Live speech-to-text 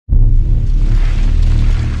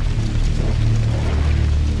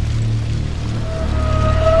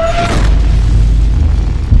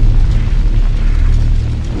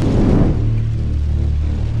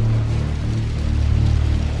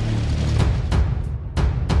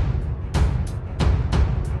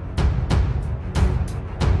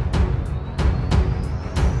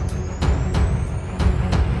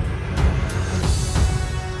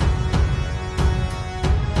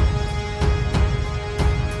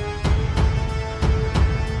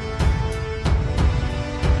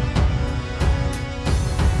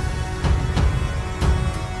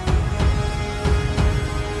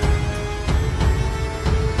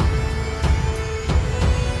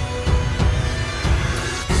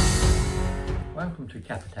to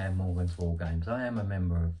Capitan Morgan's War Games. I am a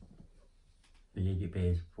member of the Idiot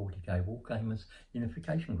Bears 40k Wargamers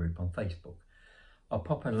unification group on Facebook. I'll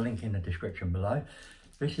pop a link in the description below.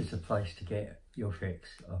 This is the place to get your fix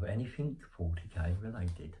of anything 40k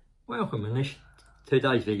related. Welcome, and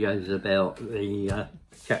today's video is about the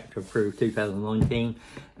chapter approved 2019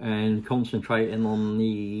 and concentrating on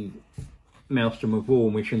the Maelstrom of War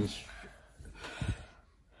missions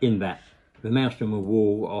in that. The Maelstrom of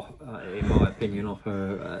War, in my opinion,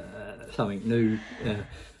 offer something new.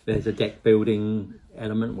 There's a deck building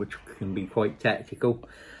element which can be quite tactical.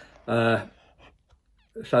 So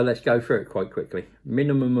let's go through it quite quickly.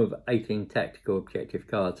 Minimum of 18 tactical objective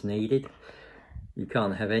cards needed. You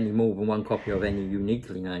can't have any more than one copy of any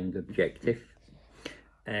uniquely named objective.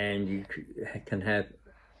 And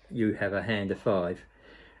you have a hand of 5.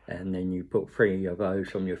 And then you put 3 of those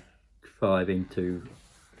from your 5 into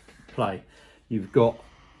play. You've got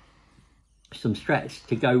some strats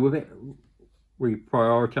to go with it.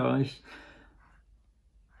 Reprioritise.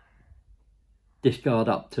 Discard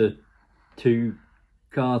up to 2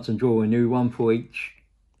 cards and draw a new one for each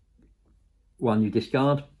one you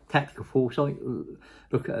discard. Tactical foresight.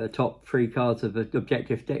 Look at the top 3 cards of the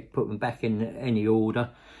objective deck, put them back in any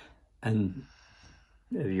order and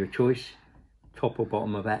of your choice, top or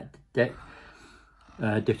bottom of that deck.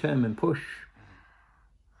 Determined push.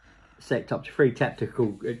 Select up to 3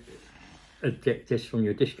 tactical objectives from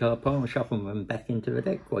your discard pile and shuffle them back into the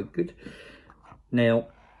deck. Quite good. Now,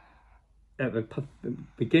 at the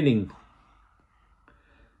beginning,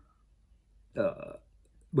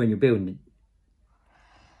 when you're building,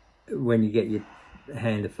 when you get your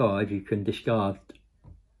hand of 5, you can discard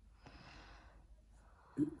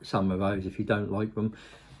some of those if you don't like them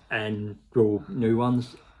and draw new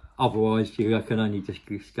ones. Otherwise, you can only just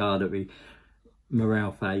discard at the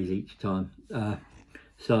morale phase each time.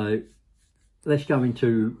 So let's go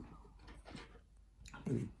into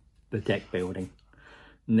the deck building.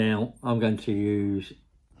 Now I'm going to use,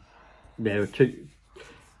 there are two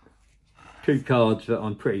cards that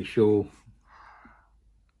I'm pretty sure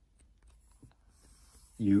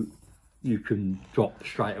you can drop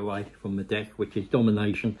straight away from the deck, which is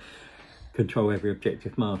Domination. Control every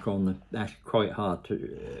objective marker on them. That's quite hard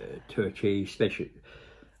to achieve, especially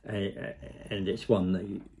and it's one that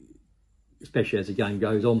you, especially as the game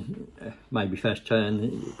goes on, maybe first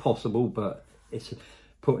turn possible, but it's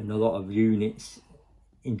putting a lot of units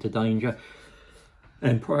into danger.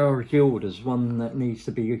 And priority orders, one that needs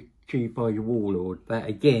to be achieved by your warlord. That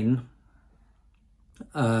again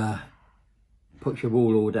puts your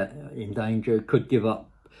warlord in danger. Could give up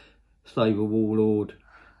slave a warlord,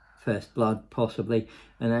 first blood possibly,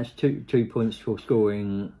 and that's two points for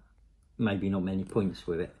scoring maybe not many points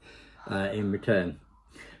with it in return.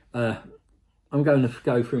 I'm going to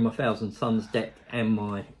go through my Thousand Suns deck and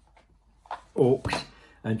my Orks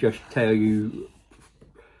and just tell you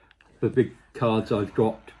the big cards I've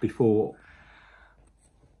dropped before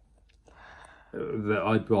that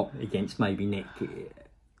I dropped against maybe Nick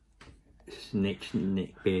Bears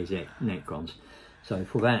Necrons. So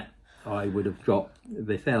for that I would have dropped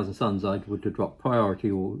the Thousand Suns. I would have dropped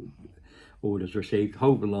priority orders received.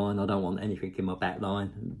 Hold the line. I don't want anything in my back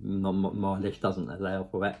line. My list doesn't allow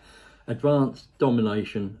for that. Advanced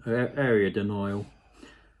Domination, Area Denial,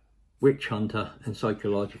 Witch Hunter and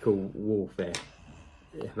Psychological Warfare.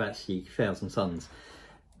 That's the Thousand Suns.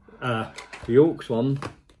 The Orks one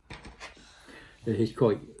is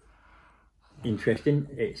quite interesting.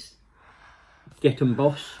 It's Get 'em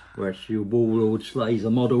Boss, where it's your warlord slays a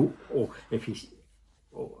model, or if he's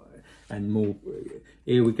and more.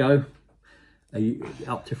 Here we go.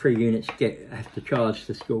 Up to 3 units have to charge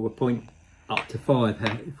to score a point. Up to 5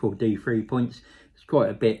 for D3 points. It's quite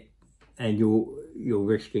a bit, and you're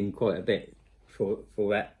risking quite a bit for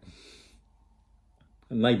that.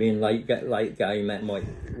 And maybe in late game that might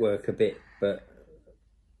work a bit, but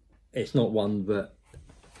it's not one that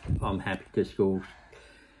I'm happy to score.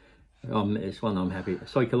 It's one I'm happy.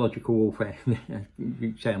 Psychological Warfare.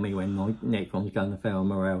 You tell me when Necron's going to fail a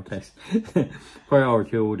morale test.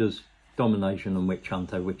 Priority orders, Domination and Witch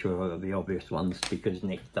Hunter, which are the obvious ones because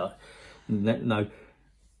Necrons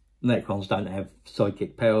don't have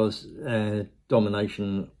psychic powers.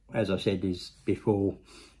 Domination, as I said, is before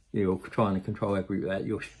you're trying to control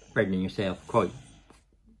you're spreading yourself quite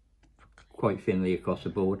thinly across the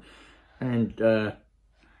board. And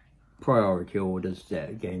priority orders,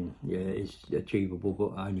 again, is achievable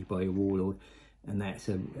but only by a warlord, and that's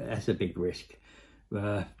a big risk.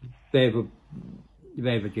 They're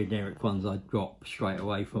the generic ones I drop straight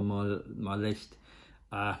away from my list,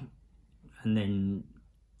 and then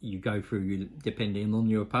you go through depending on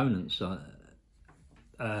your opponents.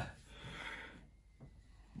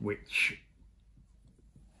 which,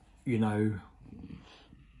 you know.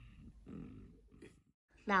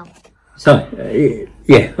 Now. So,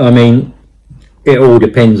 yeah, I mean, it all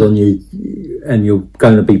depends on you, and you're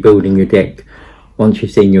going to be building your deck once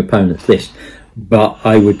you've seen your opponent's list. But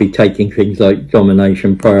I would be taking things like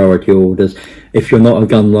domination, priority orders. If you're not a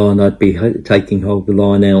gun line, I'd be taking hold the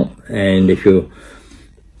line out, and if you're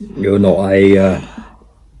not a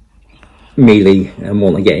melee and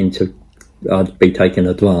want to get into, I'd be taking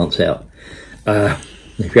advance out.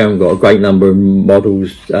 If you haven't got a great number of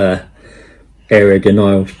models, area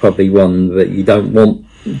denial is probably one that you don't want.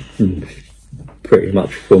 Pretty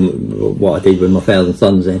much from what I did with my 1,000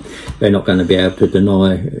 Suns, then they're not going to be able to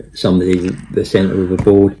deny somebody the centre of the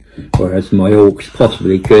board, whereas my Orks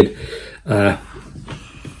possibly could. And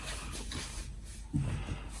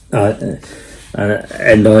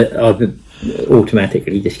I've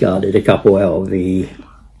automatically discarded a couple out of the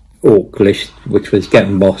Ork list, which was Get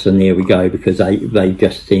and Boss and Here We Go, because they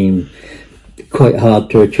just seem quite hard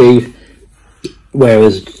to achieve,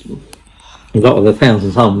 whereas a lot of the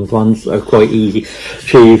 1,000 Suns ones are quite easy to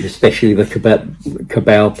achieve, especially the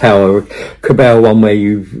Cabal power. Cabal one where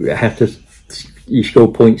you have to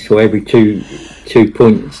score points for every two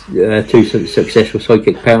points, two successful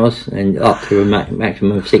psychic powers, and up to a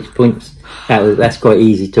maximum of 6 points. That's quite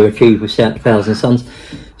easy to achieve with 1,000 Suns.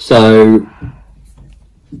 So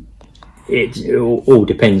it all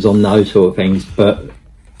depends on those sort of things. But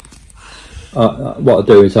what I'll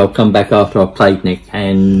do is I'll come back after I've played Nick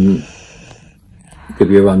and give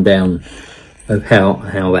you a rundown of how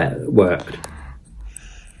that worked.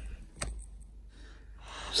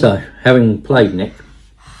 So, having played Nick,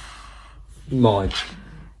 my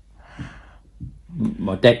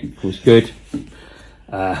deck was good.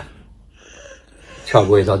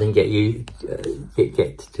 Trouble is I didn't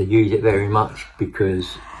get to use it very much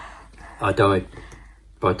because I died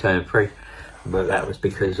by turn 3, but that was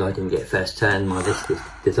because I didn't get first turn. My list is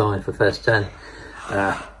designed for first turn,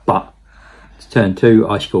 but turn 2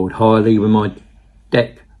 I scored highly with my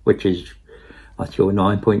deck, which is I scored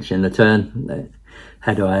 9 points in the turn.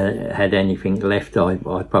 Had I had anything left, I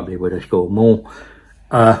probably would have scored more.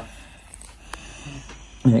 Yeah,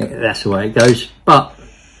 that's the way it goes, but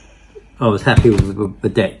I was happy with the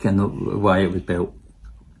deck and the way it was built.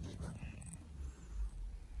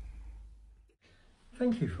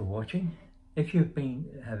 Thank you for watching. If you've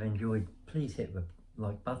have enjoyed, please hit the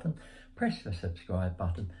like button, press the subscribe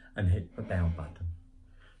button and hit the bell button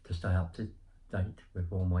to stay up to date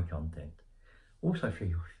with all my content. Also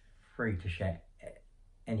feel free to share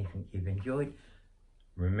anything you've enjoyed.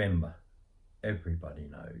 Remember, everybody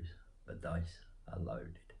knows the dice are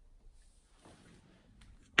loaded.